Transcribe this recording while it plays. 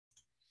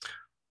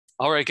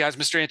All right, guys,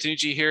 Mr.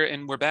 Antonucci here,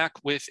 and we're back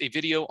with a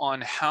video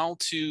on how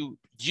to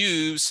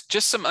use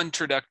just some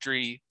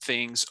introductory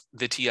things,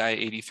 the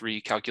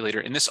TI-83 calculator.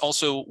 And this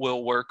also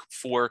will work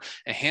for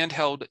a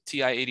handheld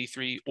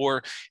TI-83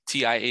 or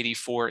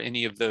TI-84,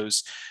 any of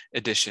those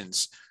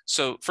editions.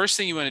 So first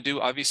thing you want to do,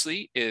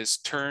 obviously, is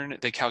turn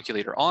the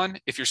calculator on.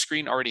 If your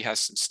screen already has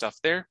some stuff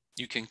there,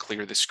 you can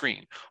clear the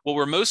screen. What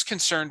we're most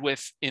concerned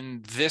with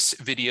in this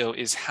video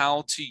is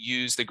how to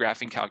use the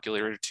graphing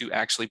calculator to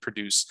actually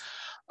produce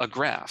a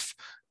graph.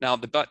 Now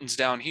the buttons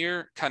down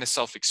here, kind of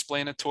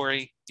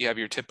self-explanatory. You have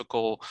your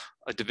typical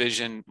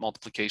division,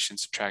 multiplication,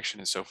 subtraction,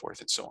 and so forth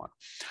and so on.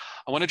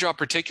 I want to draw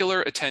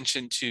particular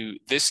attention to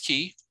this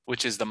key,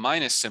 which is the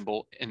minus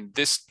symbol, and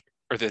this,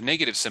 or the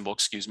negative symbol,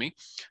 excuse me,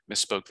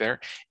 misspoke there,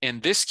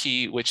 and this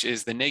key, which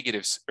is the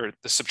negatives, or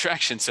the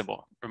subtraction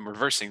symbol. I'm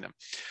reversing them.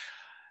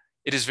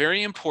 It is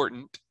very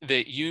important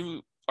that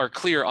you are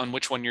clear on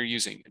which one you're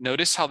using.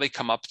 Notice how they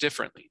come up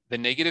differently. The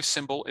negative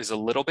symbol is a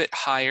little bit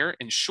higher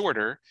and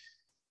shorter,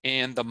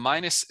 and the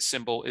minus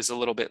symbol is a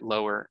little bit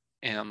lower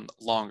and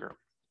longer.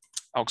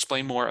 I'll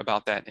explain more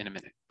about that in a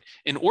minute.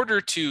 In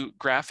order to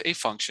graph a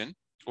function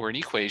or an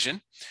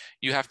equation,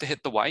 you have to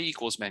hit the y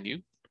equals menu.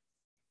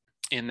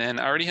 And then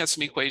I already had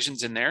some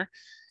equations in there.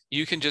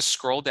 You can just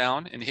scroll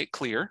down and hit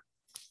clear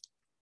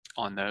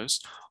on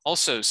those.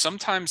 Also,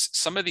 sometimes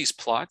some of these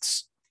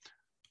plots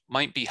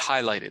might be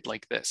highlighted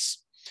like this.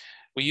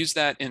 We use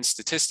that in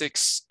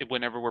statistics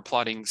whenever we're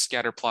plotting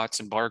scatter plots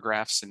and bar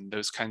graphs and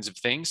those kinds of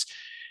things.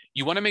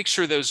 You want to make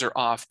sure those are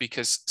off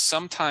because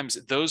sometimes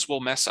those will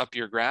mess up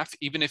your graph.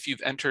 Even if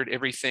you've entered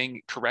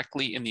everything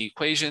correctly in the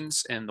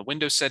equations and the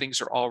window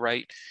settings are all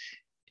right,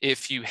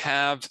 if you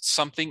have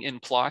something in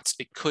plots,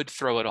 it could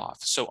throw it off.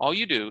 So all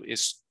you do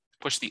is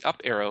push the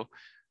up arrow,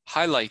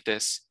 highlight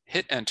this,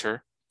 hit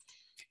enter,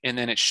 and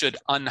then it should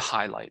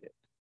unhighlight it.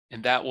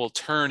 And that will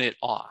turn it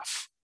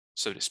off,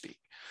 so to speak.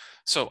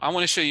 So I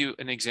want to show you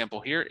an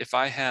example here. If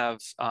I have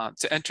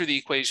to enter the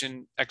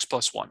equation x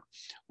plus 1,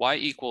 y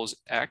equals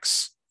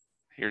x,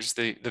 here's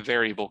the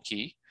variable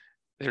key.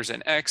 There's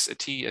an x, a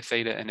t, a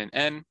theta, and an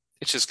n.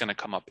 It's just going to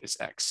come up as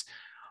x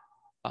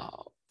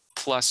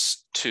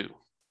plus 2.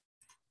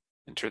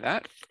 Enter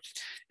that.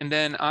 And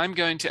then I'm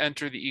going to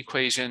enter the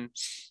equation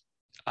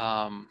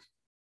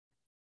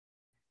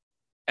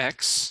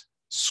x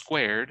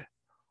squared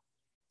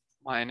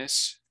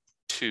minus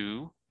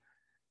 2x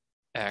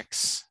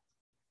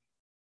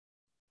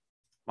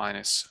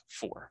minus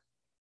 4.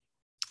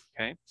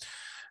 Okay.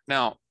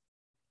 Now,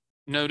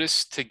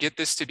 notice to get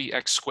this to be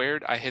x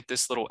squared, I hit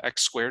this little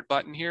x squared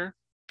button here.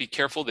 Be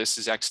careful, this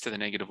is x to the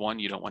negative 1.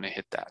 You don't want to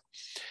hit that.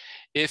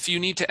 If you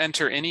need to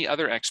enter any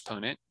other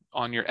exponent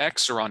on your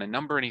x or on a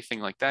number, anything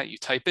like that, you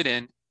type it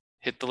in,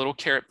 hit the little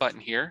caret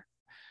button here,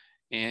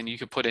 and you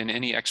can put in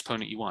any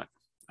exponent you want.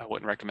 I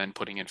wouldn't recommend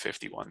putting in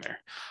 51 there.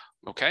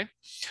 Okay.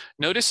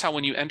 Notice how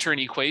when you enter an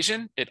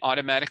equation, it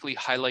automatically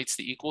highlights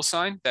the equal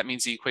sign. That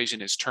means the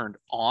equation is turned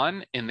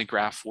on and the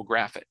graph will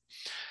graph it.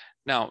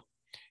 Now,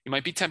 you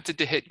might be tempted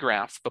to hit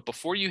graph, but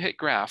before you hit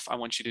graph, I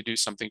want you to do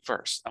something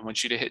first. I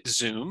want you to hit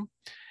zoom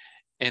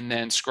and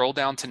then scroll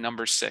down to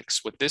number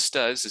 6. What this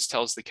does is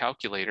tells the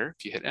calculator,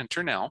 if you hit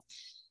enter now,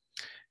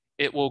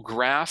 it will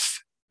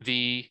graph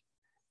the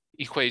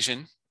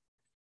equation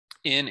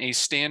in a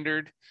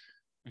standard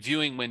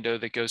viewing window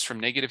that goes from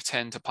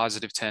 -10 to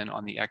 +10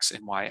 on the x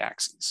and y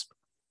axes.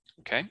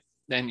 Okay,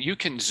 then you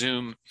can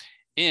zoom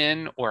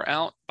in or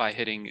out by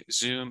hitting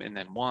zoom and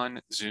then 1,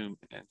 zoom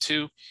and then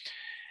 2,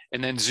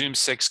 and then zoom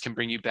 6 can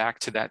bring you back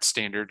to that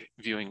standard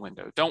viewing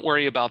window. Don't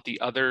worry about the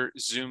other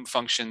zoom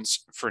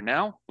functions for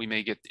now. We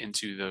may get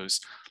into those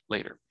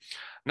later.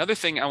 Another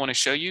thing I want to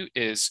show you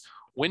is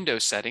window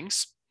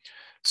settings.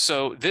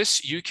 So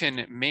this, you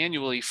can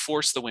manually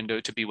force the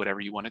window to be whatever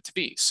you want it to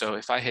be. So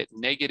if I hit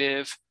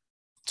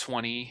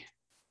 -20,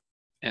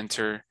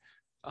 enter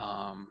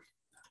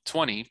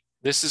 20,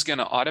 this is going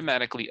to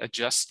automatically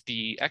adjust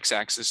the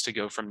x-axis to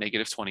go from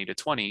 -20 to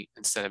 20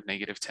 instead of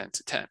 -10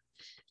 to 10.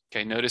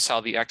 Okay, notice how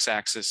the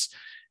x-axis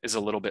is a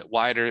little bit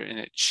wider and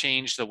it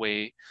changed the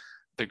way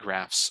the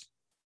graphs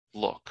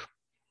look.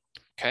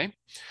 Okay.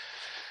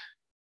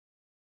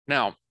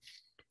 Now,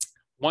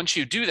 once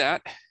you do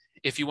that,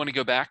 if you want to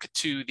go back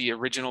to the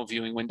original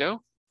viewing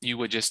window, you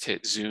would just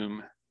hit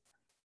zoom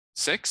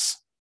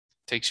 6.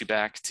 Takes you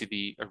back to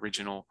the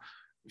original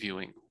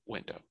viewing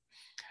window.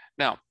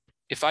 Now,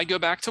 if I go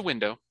back to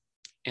window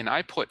and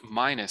I put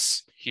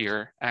minus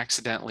here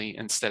accidentally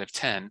instead of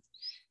 10,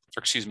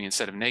 or excuse me,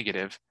 instead of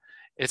negative,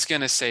 it's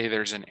going to say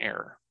there's an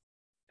error.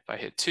 If I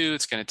hit 2,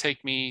 it's going to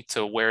take me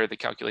to where the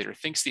calculator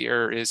thinks the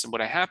error is. And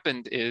what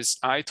happened is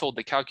I told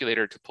the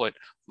calculator to put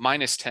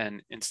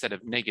 -10 instead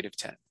of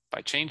 -10. If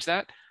I change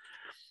that,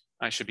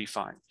 I should be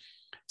fine.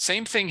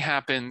 Same thing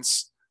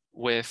happens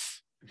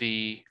with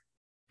the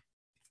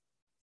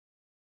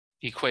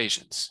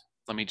equations.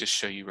 Let me just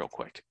show you real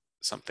quick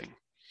something.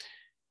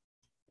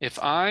 If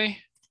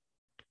I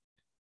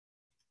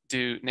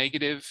do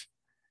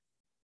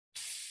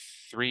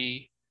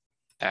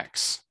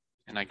 -3x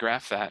and I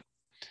graph that,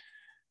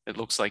 it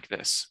looks like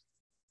this.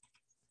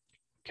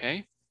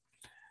 okay?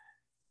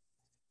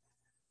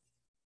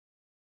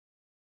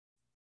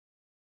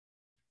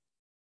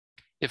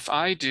 If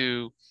I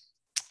do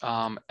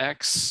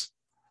x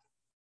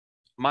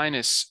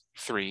minus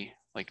 3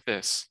 like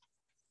this,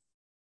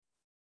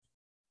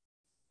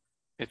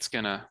 it's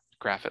gonna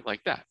graph it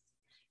like that.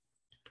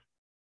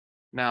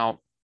 Now,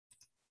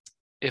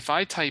 if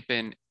I type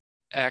in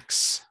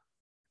x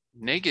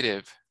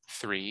negative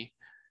 3,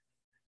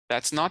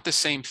 that's not the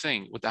same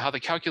thing. How the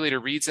calculator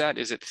reads that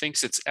is it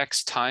thinks it's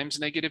x times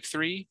negative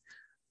 3.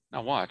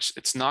 Now watch,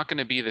 it's not going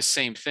to be the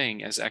same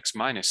thing as x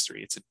minus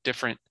 3. It's a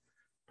different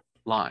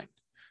line.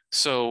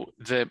 So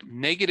the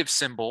negative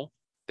symbol,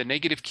 the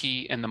negative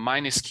key, and the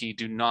minus key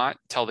do not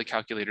tell the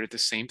calculator the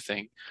same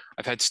thing.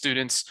 I've had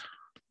students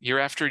year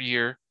after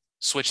year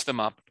switch them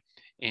up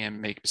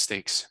and make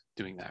mistakes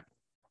doing that.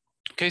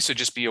 Okay, so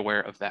just be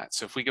aware of that.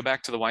 So if we go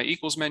back to the y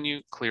equals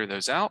menu, clear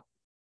those out.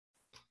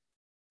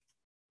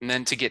 And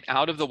then to get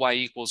out of the y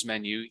equals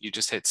menu, you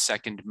just hit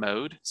second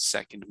mode,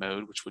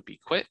 which would be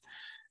quit.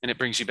 And it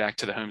brings you back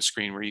to the home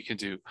screen where you can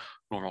do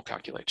normal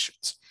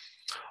calculations.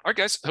 All right,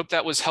 guys, hope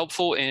that was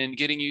helpful in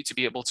getting you to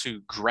be able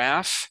to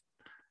graph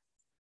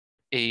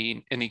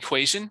an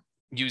equation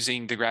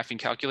using the graphing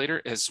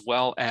calculator, as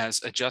well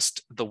as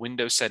adjust the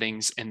window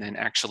settings and then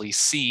actually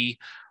see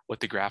what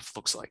the graph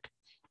looks like.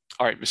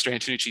 All right, Mr.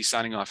 Antonucci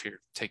signing off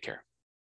here. Take care.